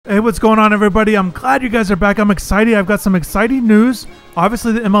what's going on, everybody? I'm glad you guys are back. I'm excited. I've got some exciting news.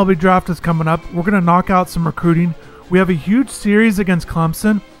 Obviously, the MLB draft is coming up. We're going to knock out some recruiting. We have a huge series against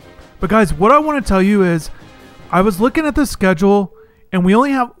Clemson. But guys, what I want to tell you is I was looking at the schedule and we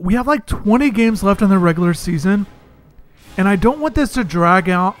have like 20 games left in the regular season. And I don't want this to drag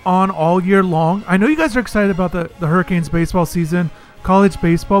out on all year long. I know you guys are excited about the Hurricanes baseball season, college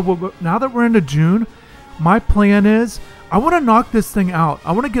baseball, but now that we're into June, my plan is I want to knock this thing out.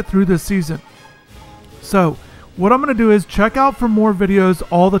 I want to get through this season. So what I'm going to do is check out for more videos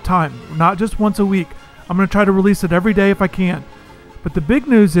all the time, not just once a week. I'm going to try to release it every day if I can. But the big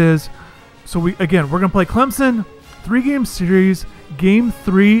news is, we're going to play Clemson, 3-game series, game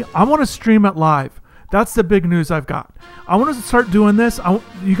 3. I want to stream it live. That's the big news I've got. I want to start doing this.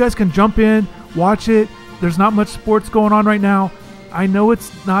 You guys can jump in, watch it. There's not much sports going on right now. I know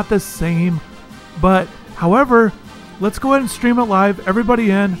it's not the same, but however, let's go ahead and stream it live. Everybody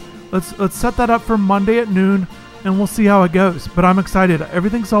in. Let's set that up for Monday at noon, and we'll see how it goes. But I'm excited.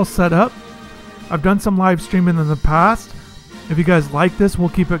 Everything's all set up. I've done some live streaming in the past. If you guys like this, we'll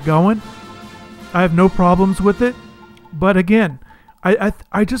keep it going. I have no problems with it. But again,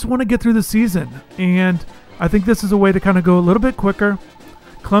 I just want to get through the season, and I think this is a way to kind of go a little bit quicker.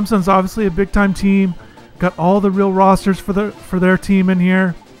 Clemson's obviously a big-time team. Got all the real rosters for their team in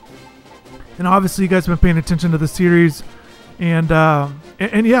here. And obviously, you guys have been paying attention to the series. And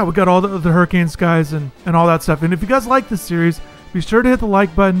yeah, we got all the Hurricanes guys and all that stuff. And if you guys like this series, be sure to hit the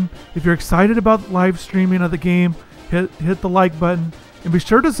like button. If you're excited about live streaming of the game, hit the like button. And be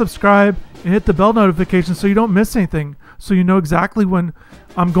sure to subscribe and hit the bell notification so you don't miss anything. So you know exactly when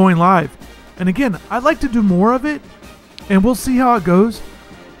I'm going live. And again, I'd like to do more of it. And we'll see how it goes.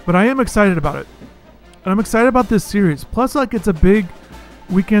 But I am excited about it. And I'm excited about this series. Plus, like, it's a big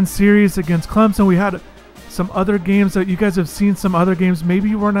weekend series against Clemson. We had some other games that you guys have seen, some other games maybe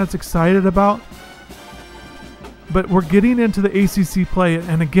you weren't as excited about. But we're getting into the ACC play.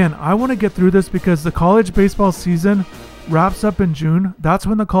 And again, I want to get through this because the college baseball season wraps up in June. That's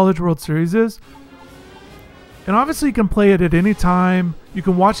when the College World Series is. And obviously you can play it at any time. You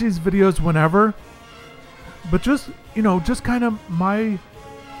can watch these videos whenever. But just kind of my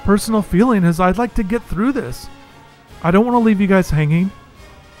personal feeling is I'd like to get through this. I don't want to leave you guys hanging.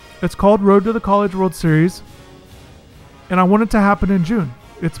 It's called Road to the College World Series. And I want it to happen in June.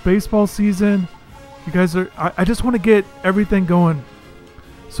 It's baseball season. You guys I just want to get everything going.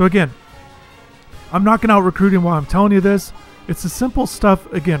 So again, I'm knocking out recruiting while I'm telling you this. It's the simple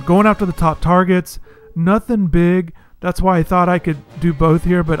stuff, again, going after the top targets. Nothing big. That's why I thought I could do both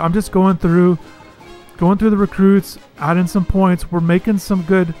here. But I'm just going through the recruits, adding some points. We're making some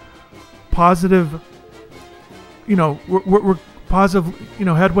good positive, we're positive,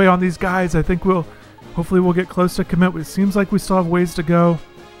 headway on these guys. I think hopefully we'll get close to commit. It seems like we still have ways to go.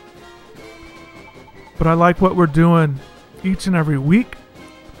 But I like what we're doing each and every week.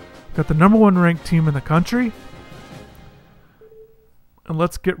 Got the #1 ranked team in the country. And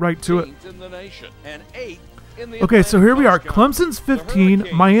let's get right to it. Okay, so here we are. Clemson's 15.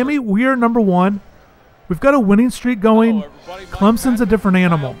 Miami, we are #1. We've got a winning streak going. Clemson's a different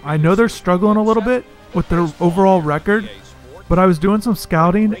animal. I know they're struggling a little bit with their overall record, but I was doing some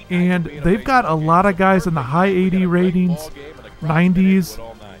scouting, and they've got a lot of guys in the high 80 ratings, 90s.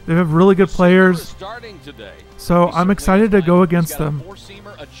 They have really good players, so I'm excited to go against them.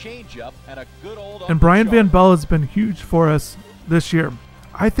 And Brian Van Bell has been huge for us this year.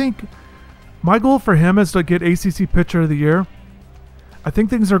 I think my goal for him is to get ACC Pitcher of the Year. I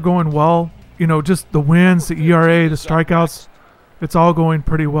think things are going well. Just the wins, the ERA, the strikeouts, it's all going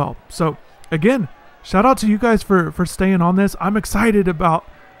pretty well. So, again, shout out to you guys for staying on this. I'm excited about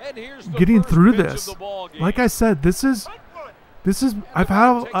getting through this. Like I said, this is I've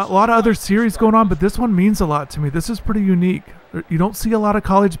had a lot of other series going on, but this one means a lot to me. This is pretty unique. You don't see a lot of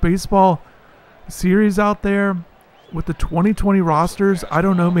college baseball series out there with the 2020 rosters. I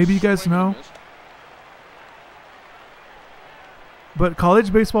don't know. Maybe you guys know. But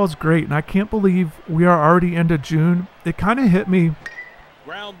college baseball is great, and I can't believe we are already into June. It kind of hit me,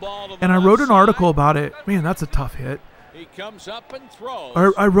 and I wrote an article about it. Man, that's a tough hit. He comes up and throws.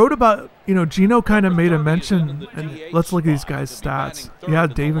 I wrote about, Gino kind of made a mention, and let's look at these guys' stats. Yeah,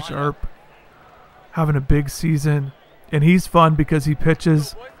 David Sharp having a big season, and he's fun because he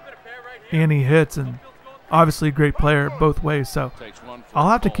pitches and he hits, and obviously a great player both ways, so I'll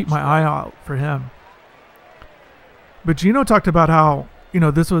have to keep my eye out for him. But Gino talked about how,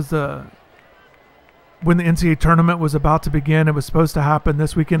 this was when the NCAA tournament was about to begin. It was supposed to happen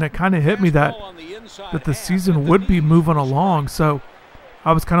this weekend. It kind of hit me that the season would be moving along. So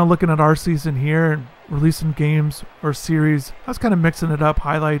I was kind of looking at our season here, and releasing games or series. I was kind of mixing it up,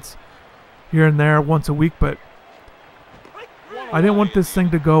 highlights here and there once a week, but I didn't want this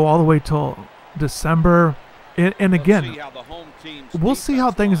thing to go all the way till December. And again, we'll see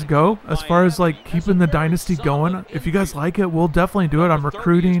how things go as far as like keeping the dynasty going. If you guys like it, we'll definitely do it. I'm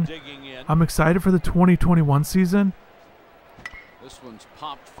recruiting. I'm excited for the 2021 season. This one's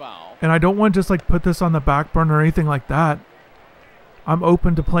popped foul. And I don't want to just like put this on the back burner or anything like that. I'm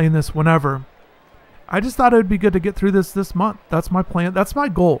open to playing this whenever. I just thought it would be good to get through this month. That's my plan. That's my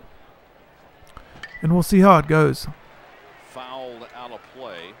goal. And we'll see how it goes. Fouled out of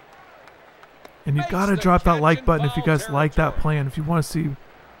play. And you gotta drop that like button if you guys like that plan. If you want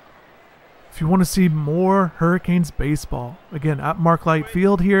to see more Hurricanes baseball. Again, at Mark Light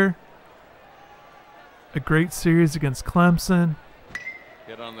Field here. A great series against Clemson.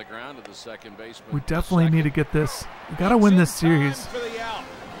 Hit on the ground to the second baseman. We definitely need to get this. We gotta win this series.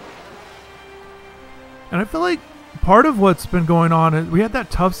 And I feel like part of what's been going on is we had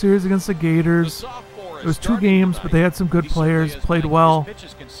that tough series against the Gators. It was 2 games, but they had some good players, played well.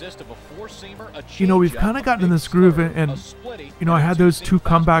 You know, we've kind of gotten in this groove, and you know, I had those 2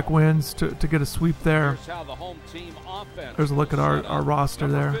 comeback wins to get a sweep there. There's a look at our roster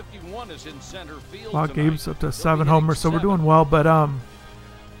there. Wow, Gabe's up to 7 homers, so we're doing well. But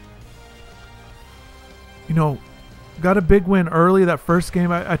you know, got a big win early that first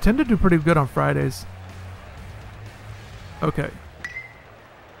game. I tend to do pretty good on Fridays. Okay.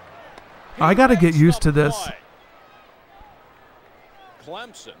 I got to get used to this.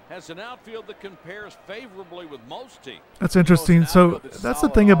 Clemson has an outfield that compares favorably with most teams. That's interesting. So that's the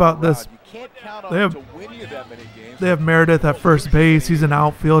thing about this. They have Meredith at first base. He's an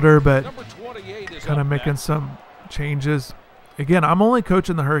outfielder, but kind of making some changes. Again, I'm only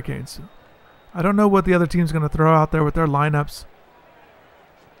coaching the Hurricanes. I don't know what the other team's going to throw out there with their lineups.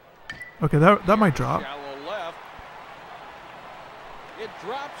 Okay, that might drop.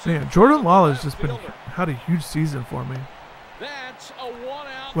 Man, Jordan Lawler's just had a huge season for me.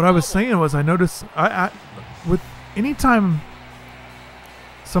 What I was saying was I noticed with anytime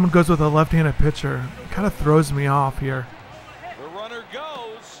someone goes with a left-handed pitcher, it kind of throws me off here.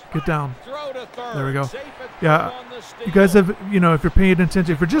 Get down. There we go. Yeah, you guys have, you know, if you're paying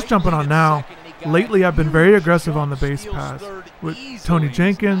attention, if you're just jumping on now, lately I've been very aggressive on the base pass with Tony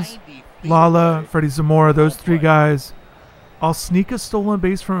Jenkins, Lala, Freddie Zamora, those 3 guys. I'll sneak a stolen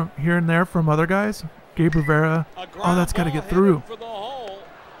base from here and there from other guys. Gabe Rivera. Oh, that's got to get through.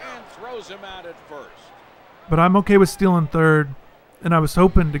 But I'm okay with stealing third. And I was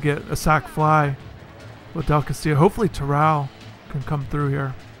hoping to get a sac fly with Del Castillo. Hopefully Terrell can come through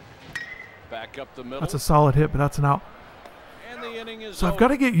here. Back up the middle. That's a solid hit, but that's an out. So I've got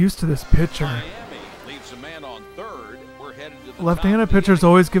to get used to this pitcher. Left-handed pitchers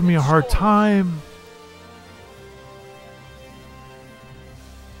always give me a hard time.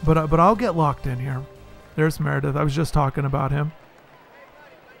 But I'll get locked in here. There's Meredith. I was just talking about him.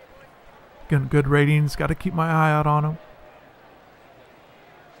 Again, good ratings. Got to keep my eye out on him.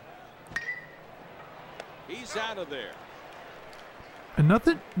 He's out of there. And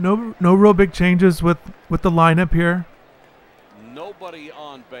no real big changes with the lineup here. Nobody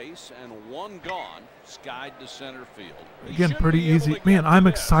on base and 1 gone. Skied to center field. Again, pretty easy. Man, I'm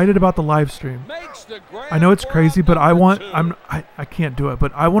excited about the live stream. I know it's crazy, but I can't do it,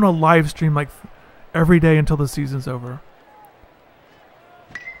 but I want to live stream like every day until the season's over.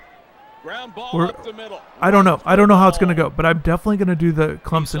 I don't know how it's going to go, but I'm definitely going to do the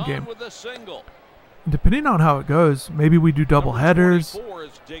Clemson game. Depending on how it goes, maybe we do double headers.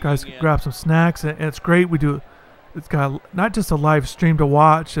 Guys can grab some snacks, and it's great. It's got not just a live stream to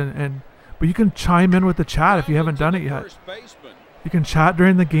watch, but you can chime in with the chat if you haven't done it yet. You can chat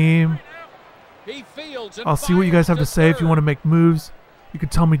during the game. I'll see what you guys have to say if you want to make moves. You can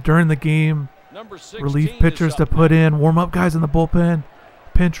tell me during the game. Relief pitchers to put in, warm up guys in the bullpen,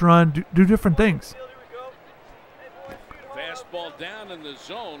 pinch run, do different things. Fastball down in the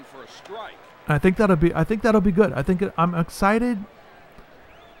zone for a strike. I think that'll be good. I'm excited.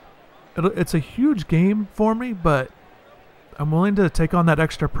 It's a huge game for me, but I'm willing to take on that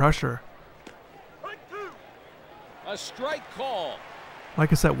extra pressure. A strike call.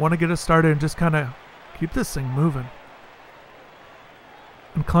 Like I said, want to get it started and just kind of keep this thing moving.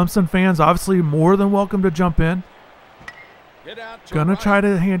 And Clemson fans, obviously more than welcome to jump in. Gonna try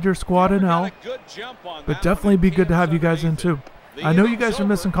to hand your squad an L, but definitely be good to have you guys in too. I know you guys are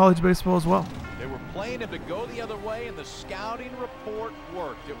missing college baseball as well. They were playing him to go the other way, and the scouting report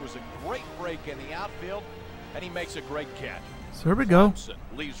worked. It was a great break in the outfield, and he makes a great catch. So here we go.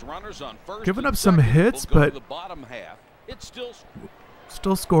 Giving up some hits, but it's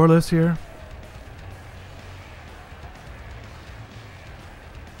still scoreless here.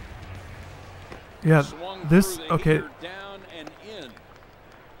 Yeah, Swung this, through the okay. heater, down and in.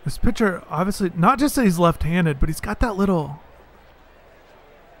 This pitcher, obviously, not just that he's left-handed, but he's got that little,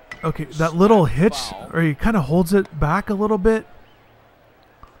 okay, that little hitch, Foul. or he kind of holds it back a little bit.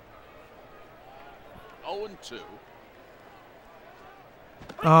 0-2.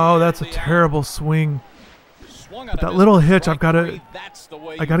 Oh, that's a terrible swing. Swung But on a that little missed hitch, strike I've got to, three. That's the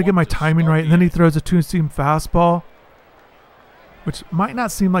way I you got to get want my to timing start right, and then he the throws a two-seam fastball, which might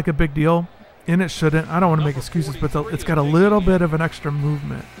not seem like a big deal, and it shouldn't. I don't want to make excuses, but it's got a little bit of an extra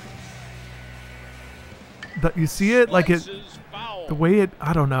movement. That you see it, like it, Slices foul. the way it,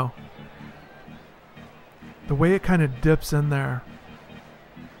 I don't know, the way it kind of dips in there.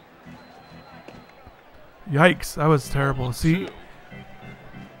 Yikes, that was terrible. See,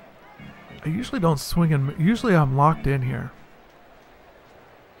 I usually don't swing and usually I'm locked in here.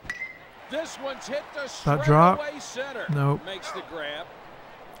 This one's hit the That drop? straightaway center. Nope. Makes the grab.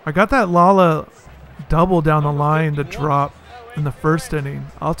 I got that Lala double down the line to drop in the first inning.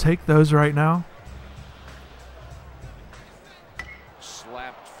 I'll take those right now.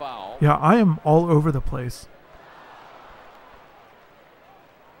 Slapped foul. Yeah, I am all over the place.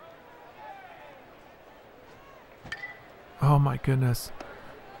 Oh my goodness.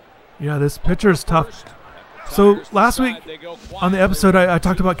 Yeah, this pitcher's tough. So last week on the episode, I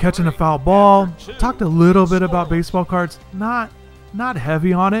talked about catching a foul ball. Talked a little bit about baseball cards. Not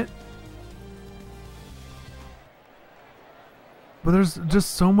heavy on it. But there's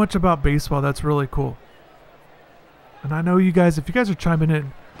just so much about baseball that's really cool. And I know you guys, if you guys are chiming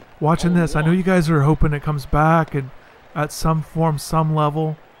in, watching this, I know you guys are hoping it comes back and at some form, some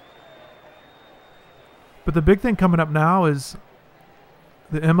level. But the big thing coming up now is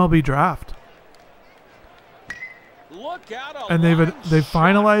the MLB draft. And they've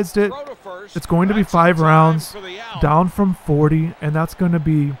finalized it. It's going to be 5 rounds, down from 40, and that's going to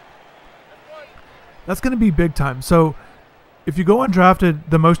be big time. So if you go undrafted,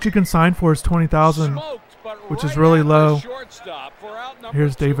 the most you can sign for is $20,000, which is really low.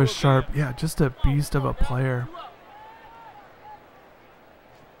 Here's Davis Sharp. Yeah, just a beast of a player.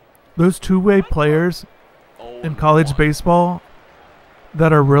 Those two-way players in college baseball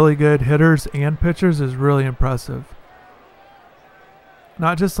that are really good hitters and pitchers is really impressive.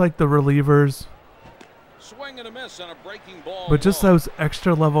 Not just like the relievers, but just those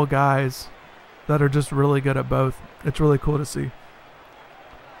extra level guys that are just really good at both. It's really cool to see.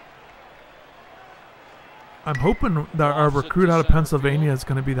 I'm hoping that our recruit out of Pennsylvania is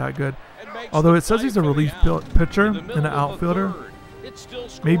going to be that good. Although it says he's a relief pitcher and an outfielder.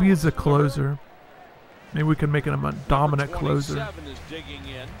 Maybe he's a closer. Maybe we can make him a dominant closer.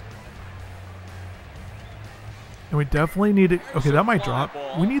 And we definitely need it. Okay, that might drop.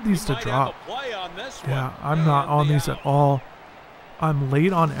 We need these to drop. Yeah, I'm not on these at all. I'm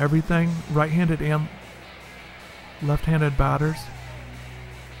late on everything. Right-handed and left-handed batters.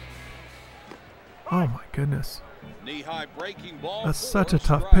 Oh my goodness. That's such a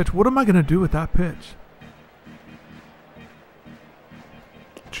tough pitch. What am I going to do with that pitch?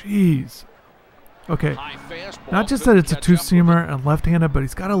 Jeez. Okay. Not just that it's a two-seamer and left-handed, but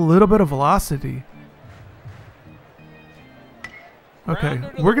he's got a little bit of velocity. Okay,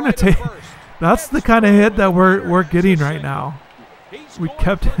 we're going to take... That's the kind of hit that we're getting right now. We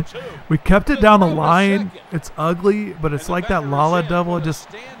kept it down the line. It's ugly, but it's like that Lala double. Just,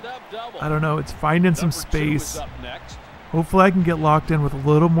 I don't know. It's finding some space. Hopefully I can get locked in with a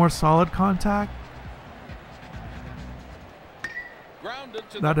little more solid contact.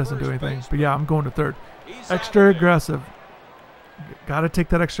 That doesn't do anything. But yeah, I'm going to third. Extra aggressive. Got to take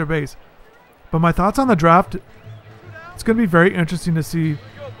that extra base. But my thoughts on the draft, it's going to be very interesting to see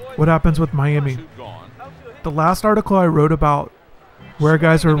what happens with Miami. The last article I wrote about where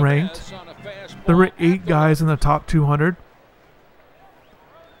guys are ranked, there were 8 guys in the top 200.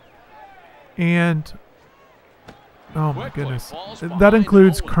 And, oh my goodness. That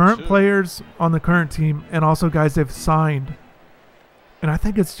includes current players on the current team and also guys they've signed. And I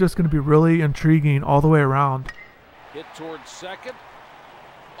think it's just going to be really intriguing all the way around.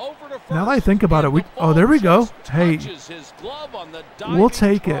 Now that I think about it, oh, there we go. Hey, we'll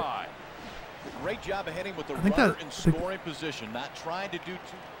take it. Great job of hitting with the I think runner that in scoring position, not trying to do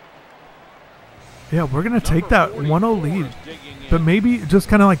too. Yeah, we're going to take that 1-0 lead. But maybe, just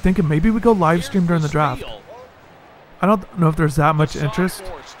kind of like thinking, maybe we go live stream during the draft. I don't know if there's that much interest.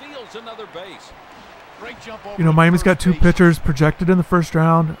 You know, Miami's got 2 pitchers projected in the first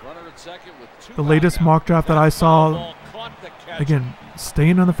round. The latest mock draft that I saw, again,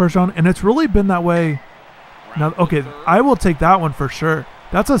 staying in the first round. And it's really been that way. Now, okay, I will take that one for sure.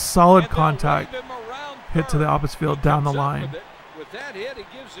 That's a solid contact hit to the opposite field down the line. With that hit, it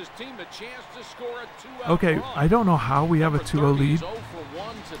gives his team a chance to score a 2-out Okay, run. I don't know how we have a 2-0 lead. 0 for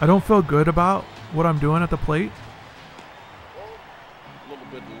 1 today. I don't feel good about what I'm doing at the plate, A little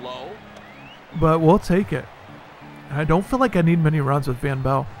bit low. but we'll take it. I don't feel like I need many runs with Van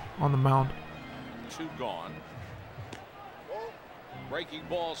Bell on the mound. 2 gone. Breaking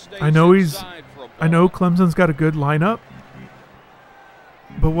ball stays I know inside for a I know ball. Clemson's got a good lineup,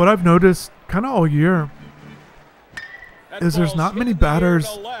 but what I've noticed kind of all year That is there's ball's not many hit in the air to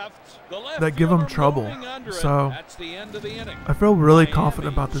batters left. The left that give them fielder trouble. moving under it. So That's the end of the inning. I feel really Miami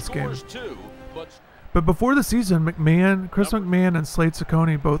confident about this game. scores 2, but But before the season, Chris McMahon and Slade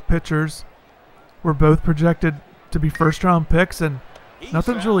Ciccone, both pitchers, were both projected to be first-round picks, and he's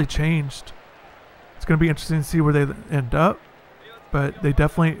nothing's out. really changed. It's going to be interesting to see where they end up, but it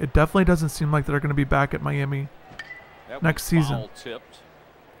definitely doesn't seem like they're going to be back at Miami That next was season. foul-tipped.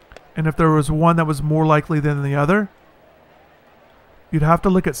 And if there was one that was more likely than the other, you'd have to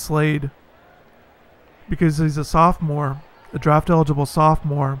look at Slade, because he's a sophomore, a draft-eligible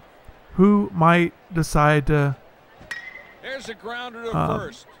sophomore, who might decide to, There's a grounder to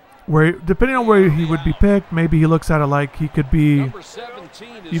first. depending on where he would be picked, maybe he looks at it like he could be Number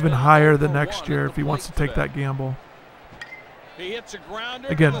 17 is even gonna higher go the for next 1 year at if the he wants to plate take today. that gamble. He hits a grounder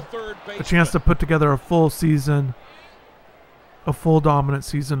Again, to the third a chance to baseman. put together a full season, a full dominant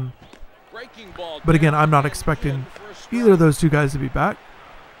season. Breaking ball But again, down I'm not and expecting in for a strike. either of those two guys to be back.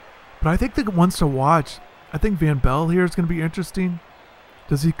 But I think the ones to watch, I think Van Bell here is going to be interesting.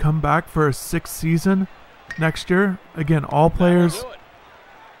 Does he come back for a 6th season next year? Again, all players That'll do it.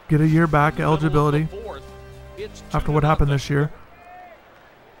 get a year back Middle of the eligibility fourth. It's after what happened 2-0. this year.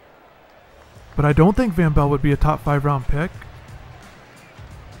 But I don't think Van Bell would be a top 5 round pick.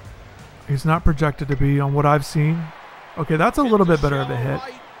 He's not projected to be on what I've seen. Okay, that's a little bit better of a hit.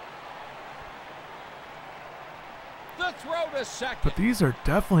 Right. The throw to second. But these are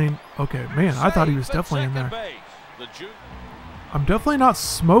definitely... Okay, man, I thought he was Safe at definitely in second there. base. The ju- I'm definitely not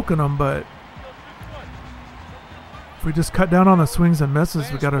smoking him, but if we just cut down on the swings and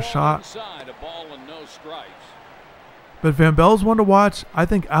misses, we got a fastball shot. inside, a ball and no strikes. But Van Bell's one to watch. I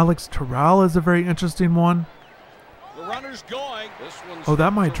think Alex Terrell is a very interesting one. The runner's going. This one's Oh, that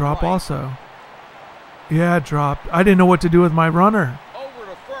hit might to drop right. also. Yeah, it dropped. I didn't know what to do with my runner. Over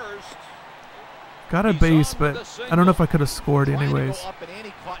to first. Got a He's base, on but with a I don't know if I single. could have scored Trying to go anyways. up in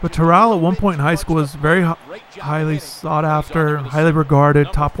any clutch. But Terrell at one point in high school was very Great job highly hitting. sought after, highly regarded,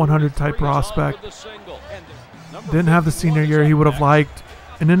 Number top 100 type 43 is on prospect. with a single. And number Didn't have the 51 senior is year up he would have next. liked,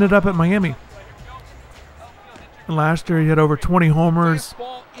 and ended up at Miami. And last year he had over 20 homers.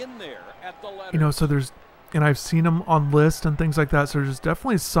 Fastball in there at the letter. You know, so there's, and I've seen him on lists and things like that, so there's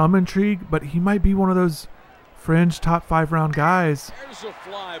definitely some intrigue, but he might be one of those fringe top 5 round guys. There's a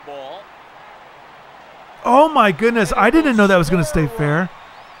fly ball. Oh my goodness, I didn't know that was going to stay fair.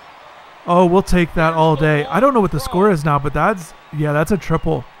 Oh, we'll take that all day. I don't know what the score is now, but that's a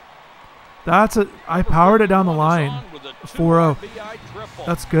triple. I powered it down the line. 4-0.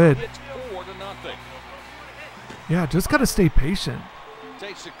 That's good. It's 4-0. Yeah, just got to stay patient.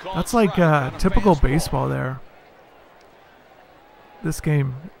 Takes a called That's like strike on a typical fastball. baseball there. This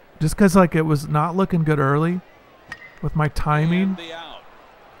game, just because like it was not looking good early with my timing. And the out.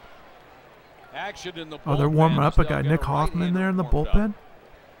 Action in the Oh, they're bullpen warming as up. I they'll got get Nick a Hoffman right-hander there in the warmed up. bullpen.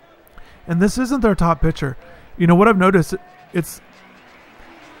 And this isn't their top pitcher. You know what I've noticed? It's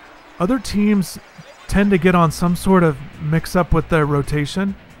other teams tend to get on some sort of mix up with their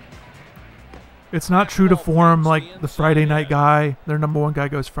rotation. It's not true to form like the Friday night guy. Their number 1 guy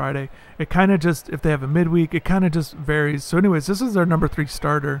goes Friday. It kind of just, if they have a midweek, it kind of just varies. So anyways, this is their number 3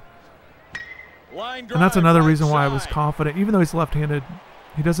 starter. Line And that's drive another right reason why I was side. confident. Even though he's left-handed,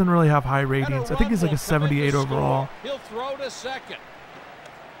 he doesn't really have high ratings. I think he's like a 78 overall. He'll throw to second.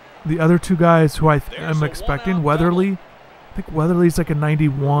 The other 2 guys who I There's am a expecting, one-out Weatherly, I think Weatherly's like a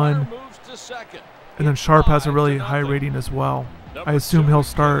 91, Runner moves to second. and then It's Sharp has a 5-0. really high rating as well. Number I assume 2 he'll is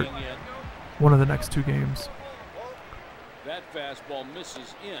start coming in. one of the next 2 games. That fastball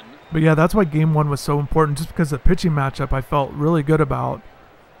misses in. But yeah, that's why game 1 was so important, just because the pitching matchup I felt really good about.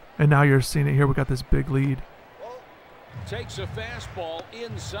 And now you're seeing it here. We got this big lead. Takes a fastball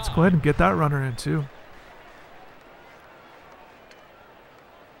inside. Let's go ahead and get that runner in too.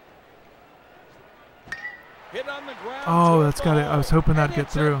 Hit on the ground Oh, to a that's got it. I was hoping ball. that'd And get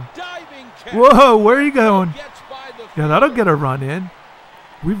it's a through. diving catch. Whoa, where are you going? Gets by the Yeah, that'll fielder. get a run in.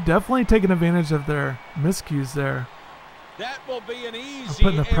 We've definitely taken advantage of their miscues there. That will be an easy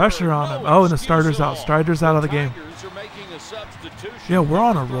putting the pressure error. on him. No Oh, and the excuse starter's at out. all. Strider's out of the game. Tigers are making a substitution. Yeah, we're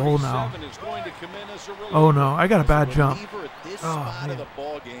on a Number roll now. 37 is going to come in as a reliever. Oh no, I got a bad jump. Reliever at this Oh, spot man. of the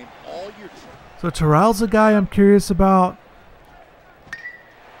ball game, all you're So Terrell's a guy I'm curious about.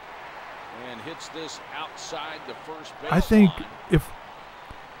 hits this outside the first base I think line. if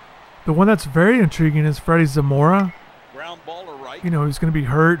the one that's very intriguing is Freddie Zamora. Ground ball to right. You know, he's going to be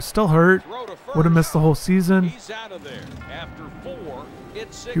hurt, still hurt. Would have missed the whole season. He's out of there. After 4,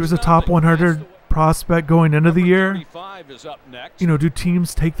 it's 6-0. He was a top 100 prospect going into the year. 35 is up next. You know, do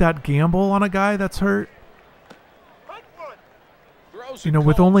teams take that gamble on a guy that's hurt? You know,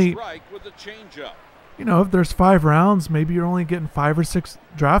 with only, with a changeup. you know, if there's 5 rounds, maybe you're only getting 5 or 6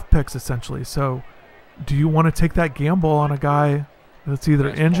 draft picks essentially. So do you want to take that gamble on a guy that's either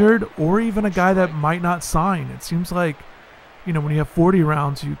injured or even a guy that might not sign? It seems like, you know, when you have 40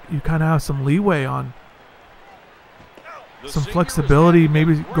 rounds, you kind of have some leeway on some flexibility,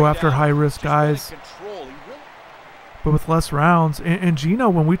 maybe go after high-risk guys. But with less rounds, and Gino,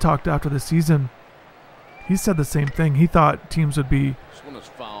 when we talked after the season, he said the same thing. He thought teams would be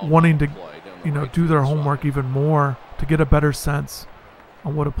wanting to, you know, do their homework even more to get a better sense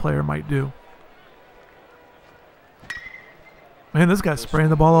on what a player might do. Man, this guy's spraying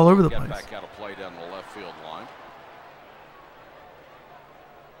the ball all over the place.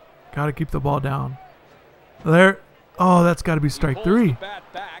 Got to keep the ball down. There. Oh, that's got to be strike 3.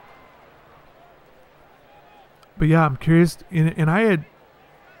 But yeah, I'm curious. And I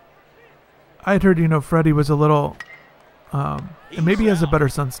had heard, you know, Freddie was a little, and maybe he has a better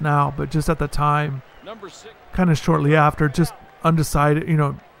sense now, but just at the time, kind of shortly after, just undecided, you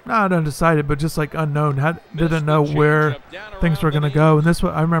know, not undecided, but just like unknown, didn't know where things were going to go. And this,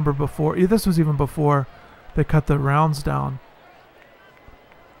 I remember before, this was even before they cut the rounds down.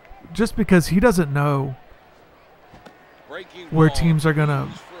 Just because he doesn't know where teams are going to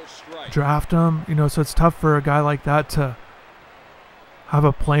draft him, you know, so it's tough for a guy like that to have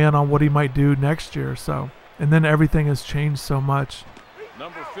a plan on what he might do next year. So, and then everything has changed so much.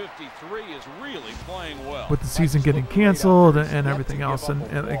 Number 53 is really playing well. With the season getting canceled and everything else,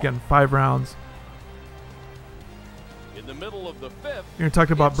 and again, 5 rounds. In the middle of the 5th, you're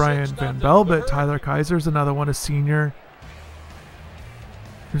talking about Brian Van Bell, but Tyler Kaiser's another one, a senior.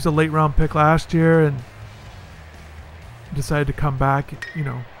 He was a late round pick last year and decided to come back, you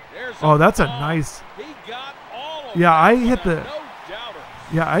know. Oh, that's a nice. Yeah, I hit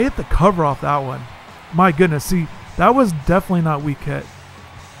the cover off that one. My goodness, see, that was definitely not weak hit.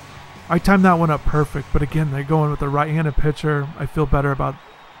 I timed that one up perfect, but again, they're going with the right-handed pitcher. I feel better about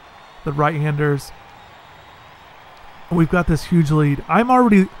the right-handers. We've got this huge lead. I'm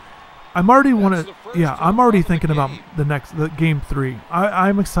already thinking about the game 3.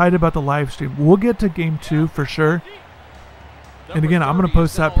 I'm excited about the live stream. We'll get to game 2 for sure. And again, I'm going to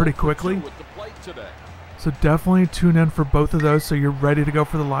post that pretty quickly. So definitely tune in for both of those so you're ready to go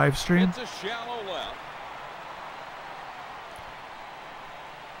for the live stream.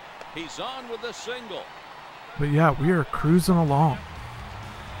 He's on with a single. But yeah, we are cruising along.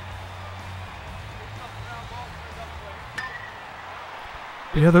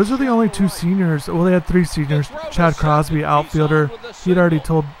 But yeah, those are the only 2 seniors. Well, they had 3 seniors. Chad Crosby, outfielder. He'd already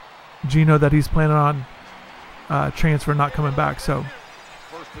told Gino that he's planning on transfer, not coming back. So,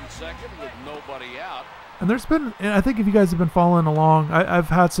 first and second with nobody out. And there's been, and I think if you guys have been following along, I've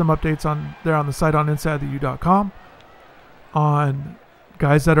had some updates on there on the site on InsideTheU.com on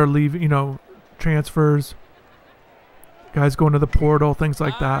guys that are leaving, you know, transfers, guys going to the portal, things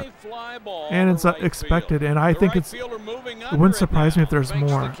like that. And it's expected, and I think it wouldn't surprise me if there's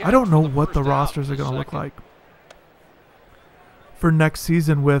more. I don't know what the rosters are going to look like for next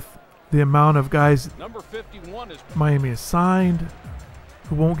season with the amount of guys Miami has signed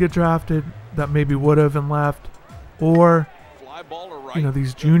who won't get drafted that maybe would have and left, or you know,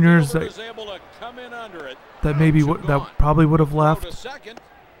 these juniors that maybe that probably would have left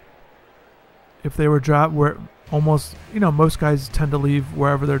if they were drafted. Where almost, you know, most guys tend to leave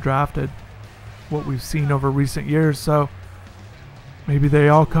wherever they're drafted, what we've seen over recent years. So maybe they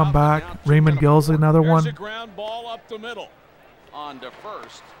all come back. Raymond Gill's another one.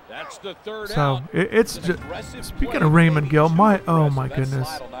 So it's just, speaking of Raymond Gill, oh my goodness,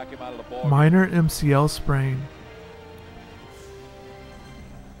 minor MCL sprain.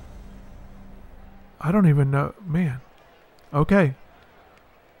 I don't even know, man. Okay,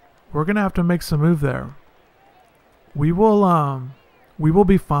 we're gonna have to make some move there. We will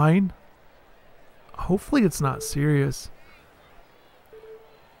be fine. Hopefully it's not serious.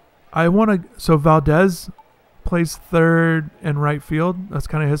 So Valdez plays third and right field. That's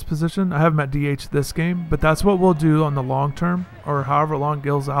kind of his position. I have him at DH this game, but that's what we'll do on the long term, or however long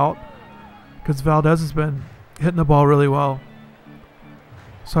Gill's out, because Valdez has been hitting the ball really well.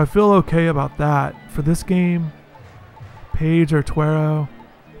 So I feel okay about that. For this game, Page or Tuero,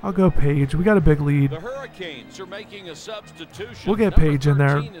 I'll go Page. We got a big lead. The Hurricanes are making a substitution. We'll get Page in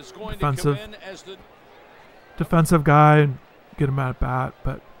there, defensive guy, and get him at bat.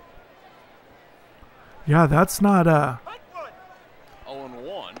 But yeah, that's not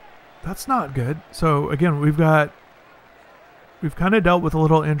 0-1. That's not good. So again, we've kind of dealt with a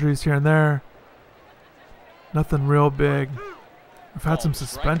little injuries here and there. Nothing real big. We've had some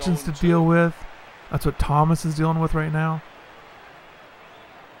suspensions to deal with. That's what Thomas is dealing with right now.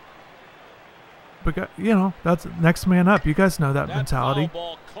 But you know, that's next man up. You guys know that mentality.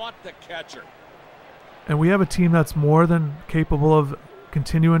 Ball caught the catcher. And we have a team that's more than capable of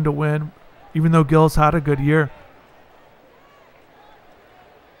continuing to win, even though Gil's had a good year.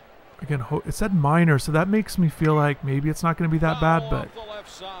 Again, it said minor, so that makes me feel like maybe it's not going to be that bad, but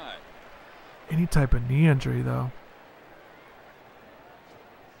any type of knee injury, though.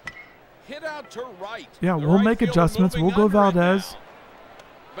 Hit out to right. Yeah, we'll make adjustments. We'll go Valdez.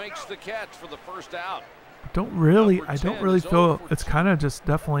 Makes the catch for the first out. I don't really feel it's kind of just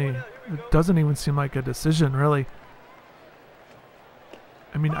definitely, it doesn't even seem like a decision, really.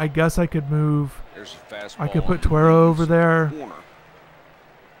 I mean, I guess I could move. I could put Tuero over there.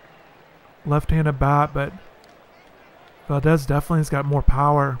 Left-handed bat, but Valdez definitely has got more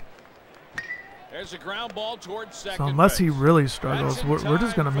power. There's a ground ball towards second so unless he base. really struggles, we're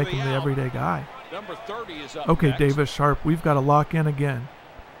just going to make him the everyday guy. Number 30 is up okay, next. Davis Sharp, we've got to lock in again.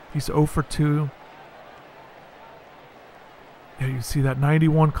 He's 0 for 2. Yeah, you see that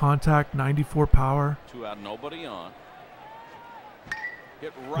 91 contact, 94 power. 2 out, nobody on.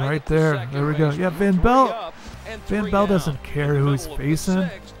 Hit right there. There we go. Yeah, Van Bell doesn't care who he's facing.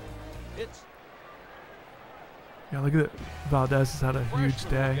 Yeah, look at it. Valdez has had a huge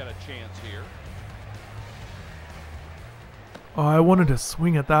day. Oh, I wanted to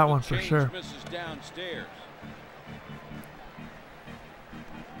swing at that one for sure.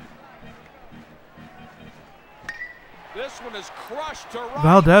 This one is crushed to right.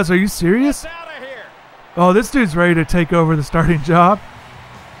 Valdez, are you serious? Oh, this dude's ready to take over the starting job.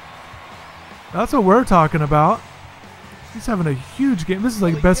 That's what we're talking about. He's having a huge game. This is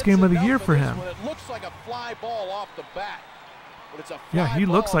like the best game of the year for him. It looks like a fly ball off the bat, but it's a yeah, he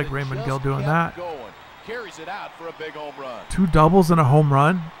looks like Raymond Gill doing that. Carries it out for a big home run. 2 doubles and a home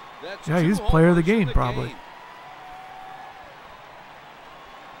run. Yeah, he's player of the game probably.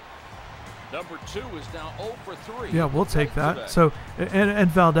 Number 2 is now 0 for 3. Yeah, we'll take that. So, and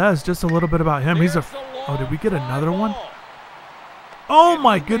Valdez, just a little bit about him. He's a. Oh, did we get another one? Oh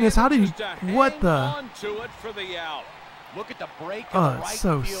my goodness! How did he? What the? Look at the break. Oh, it's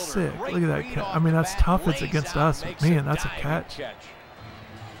so sick. Look at that catch. I mean, that's tough. It's against us. Man, that's a catch.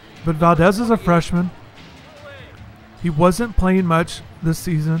 But Valdez is a freshman. He wasn't playing much this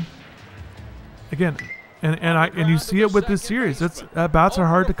season. Again, and you see it with this series. It's at-bats are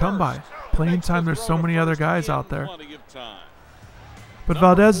hard to come by. Playing time, there's so many other guys out there. But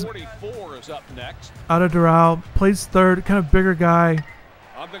Valdez, out of Doral, plays third, kind of bigger guy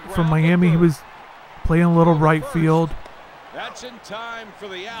from Miami. He was playing a little right field. That's in time for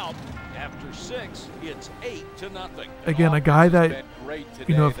the out. After 6, it's 8-0. Again, a guy that,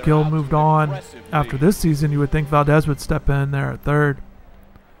 you know, if Gill moved on after this season, you would think Valdez would step in there at third.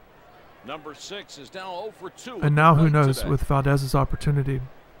 Number 6 is now 0 for 2. And now who knows with Valdez's opportunity.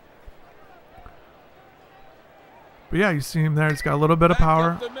 But yeah, you see him there. He's got a little bit of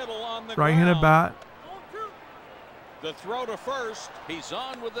power. Right-handed bat. The throw to first. He's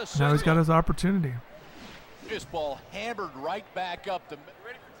on with the now he's got his opportunity. This ball hammered right back up the.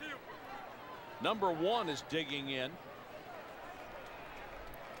 Ready for 2. Number 1 is digging in.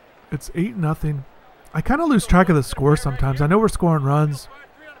 It's 8-0. I kind of lose track of the score sometimes. I know we're scoring runs.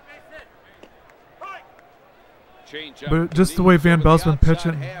 But just the way Van Bell's been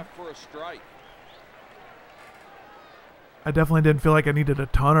pitching, I definitely didn't feel like I needed a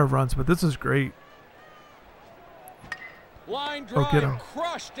ton of runs, but this is great. Oh, get him.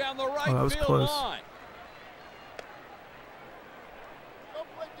 Oh, that was close.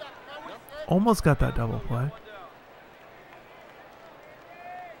 Almost got that double play.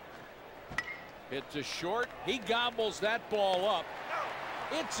 It's a short. He gobbles that ball up.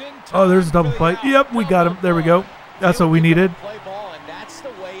 It's in time. Oh, there's a double play. Yep, we got him. There we go. That's what we needed. Play ball, and that's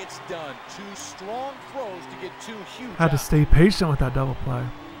the way it's done. 2 strong throws to get 2 huge. Had to stay patient with that double play.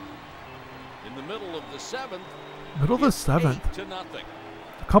 In the middle of the 7th. Middle of the 7th. 8-0.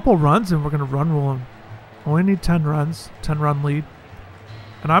 A couple runs and we're going to run rule him. Only need 10 runs, 10-run lead.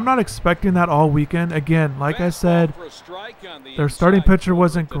 And I'm not expecting that all weekend. Again, like I said, their starting pitcher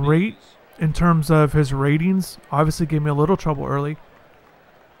wasn't great in terms of his ratings. Obviously gave me a little trouble early.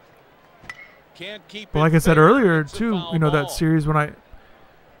 But like I said earlier, too, you know, that series when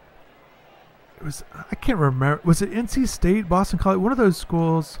I can't remember. Was it NC State, Boston College, one of those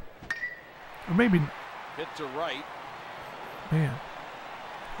schools, or maybe? Hit to right. Man,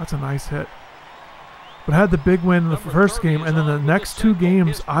 that's a nice hit. But I had the big win in the first game, and then the next two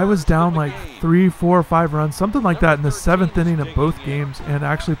games, I was down like 3, 4, 5 runs, something like that in the 7th inning of both games, and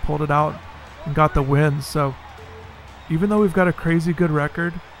actually pulled it out and got the win. So even though we've got a crazy good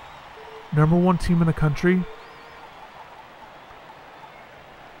record, #1 team in the country,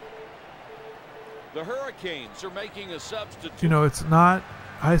 The Hurricanes are making a substitute. you know, it's not.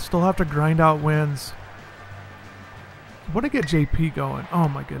 I still have to grind out wins. I want to get JP going. Oh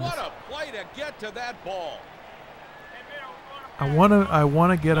my goodness. What a play to get to that ball. I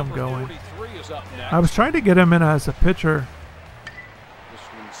want to get him going. 43 is up next. I was trying to get him in as a pitcher This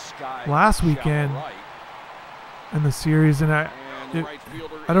one's sky last shallow weekend right. in the series, and And the right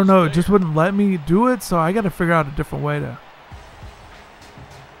fielder I don't is know, it there. just wouldn't let me do it, so I got to figure out a different way to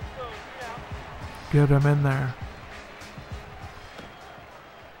get him in there.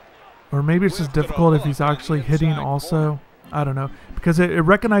 Or maybe it's just difficult if he's actually hitting also. I don't know. Because it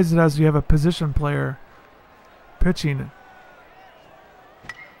recognizes it as you have a position player pitching.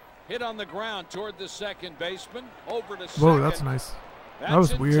 Hit on the ground toward the second baseman. Over to second. Whoa, that's nice. That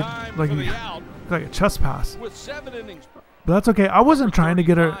was That's in weird. time Like for the out. a chest pass. With 7 innings. But that's okay. I wasn't trying to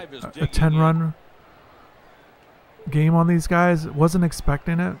get a 10-run game on these guys. Wasn't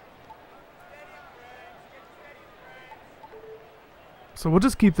expecting it. So we'll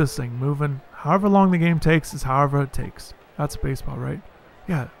just keep this thing moving. However long the game takes is however it takes. That's baseball, right?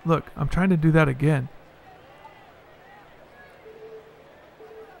 Yeah, look, I'm trying to do that again.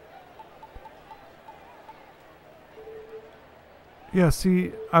 Yeah,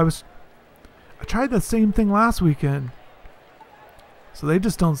 see, I tried the same thing last weekend. So they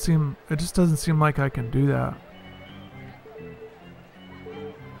just don't seem, it just doesn't seem like I can do that.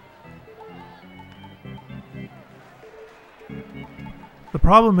 The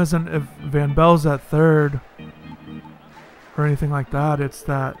problem isn't if Van Bel's at third or anything like that. It's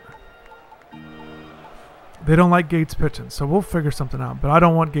that they don't like Gates pitching. So we'll figure something out. But I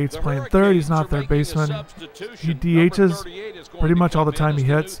don't want Gates playing third. He's not third baseman. He DHs pretty much all the time he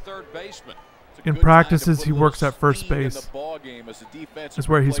hits. In practices, he works at first base. Is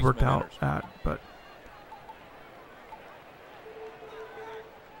where he's worked out at. But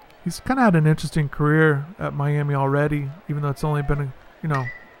he's kind of had an interesting career at Miami already, even though it's only been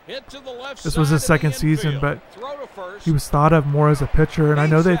this was his second season, but he was thought of more as a pitcher, and I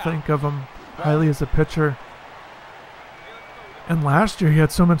know they think of him highly as a pitcher. And last year he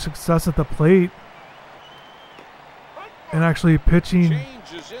had so much success at the plate and actually pitching.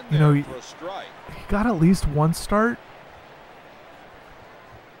 You know, he got at least one start.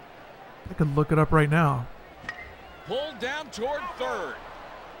 I could look it up right now. Pulled down toward third.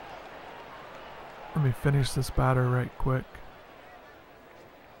 Let me finish this batter right quick.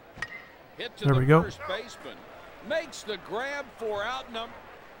 Hit to There the we go. first baseman. Makes the grab for out number.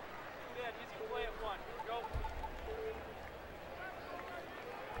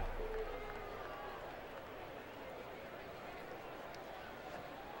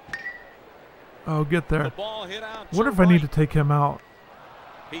 Oh, get The there. ball hit out What to if I need to right. take him out?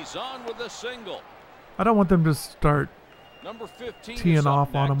 He's on with a single. I don't want them to start Number 15 is teeing up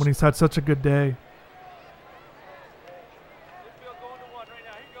off on him next. when he's had such a good day.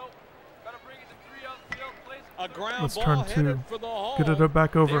 A ground Let's ball turn headed two. for the hole. Get it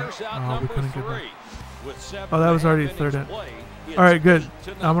back over. There's out Oh, we number couldn't get that. 3. With 7 Oh, that was already innings third in. played, it's All right, good.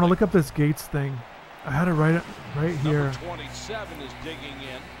 8-0. I'm gonna look up this Gates thing. I had it right here. Number 27 is digging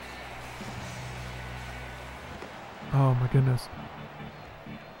in. Oh my goodness.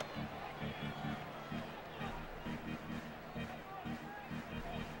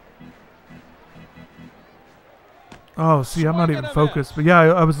 Oh, see, I'm not Swing even and a focused. miss. But yeah,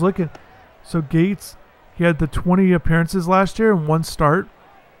 I was looking. So Gates, he had the 20 appearances last year and one start.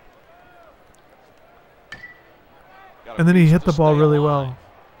 Got a And then he piece hit to the ball stay really alive.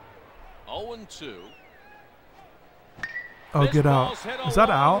 well. 0-2. Oh, This get out. ball's hit a Is that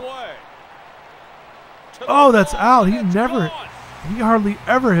long out? way. To the Oh, that's wall, out. He and it's never, gone. he hardly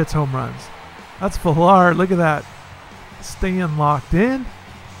ever hits home runs. That's Villar. Look at that. Staying locked in.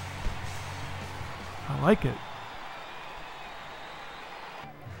 I like it.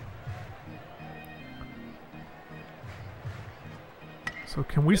 So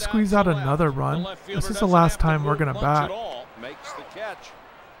can we Hit squeeze to out left. another The run? left fielder This is the doesn't last have to time we're move going to much bat. at all. Makes the catch.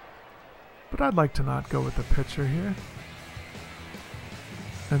 But I'd like to not go with the pitcher here.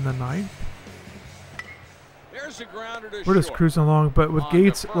 In the ninth. There's a grounder to We're just short. cruising along. But with On to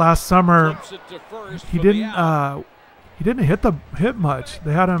Gates first. last summer, Flips it to first he for the didn't out. hit much.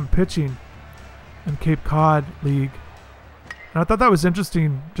 They had him pitching. in Cape Cod League. And I thought that was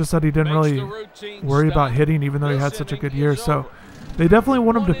interesting, just that he didn't really worry about hitting, even though he had such a good year. So they definitely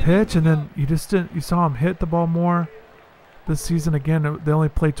want him to pitch, and then you just didn't. You saw him hit the ball more this season. Again, they only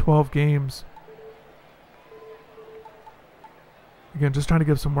played 12 games. Again, just trying to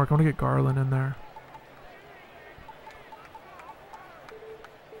give some work. I want to get Garland in there.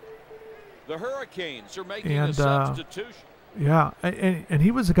 The Hurricanes are making a substitution. Yeah, and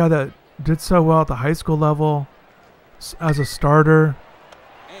he was a guy that did so well at the high school level as a starter.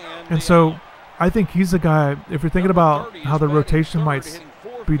 And so I think he's a guy, if you're thinking about how the rotation might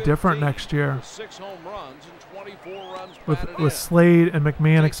be different next year, with Slade and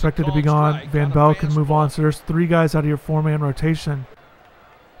McMahon expected to be gone, Van Bell could move on. So there's 3 guys out of your 4-man rotation.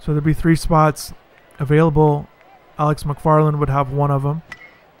 So there'd be 3 spots available. Alex McFarland would have one of them,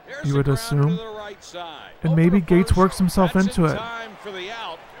 you would assume. And maybe Gates works himself into it,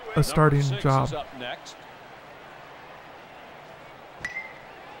 a starting job.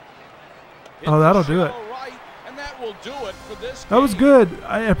 Oh, that'll do it. That was good.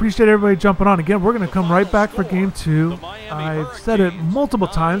 I appreciate everybody jumping on. Again, we're going to come right back for Game 2. I've said it multiple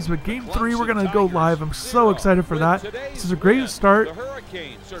times, but Game 3 we're going to go live. I'm so excited for that. This is a great start.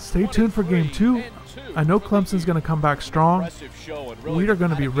 Stay tuned for Game 2. I know Clemson's going to come back strong. We are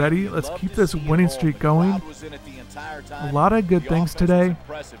going to be ready. Let's keep this winning streak going. A lot of good things today.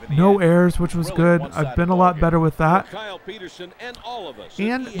 No errors, which was good. I've been a lot better with that.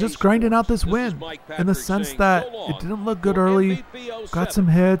 And just grinding out this win in the sense that it didn't look good early. Got some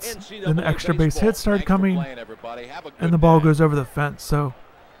hits. Then the extra base hits started coming. And the ball goes over the fence. So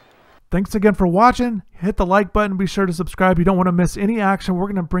thanks again for watching. Hit the like button. Be sure to subscribe. You don't want to miss any action. We're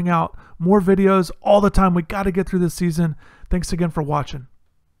going to bring out more videos all the time. We got to get through this season. Thanks again for watching.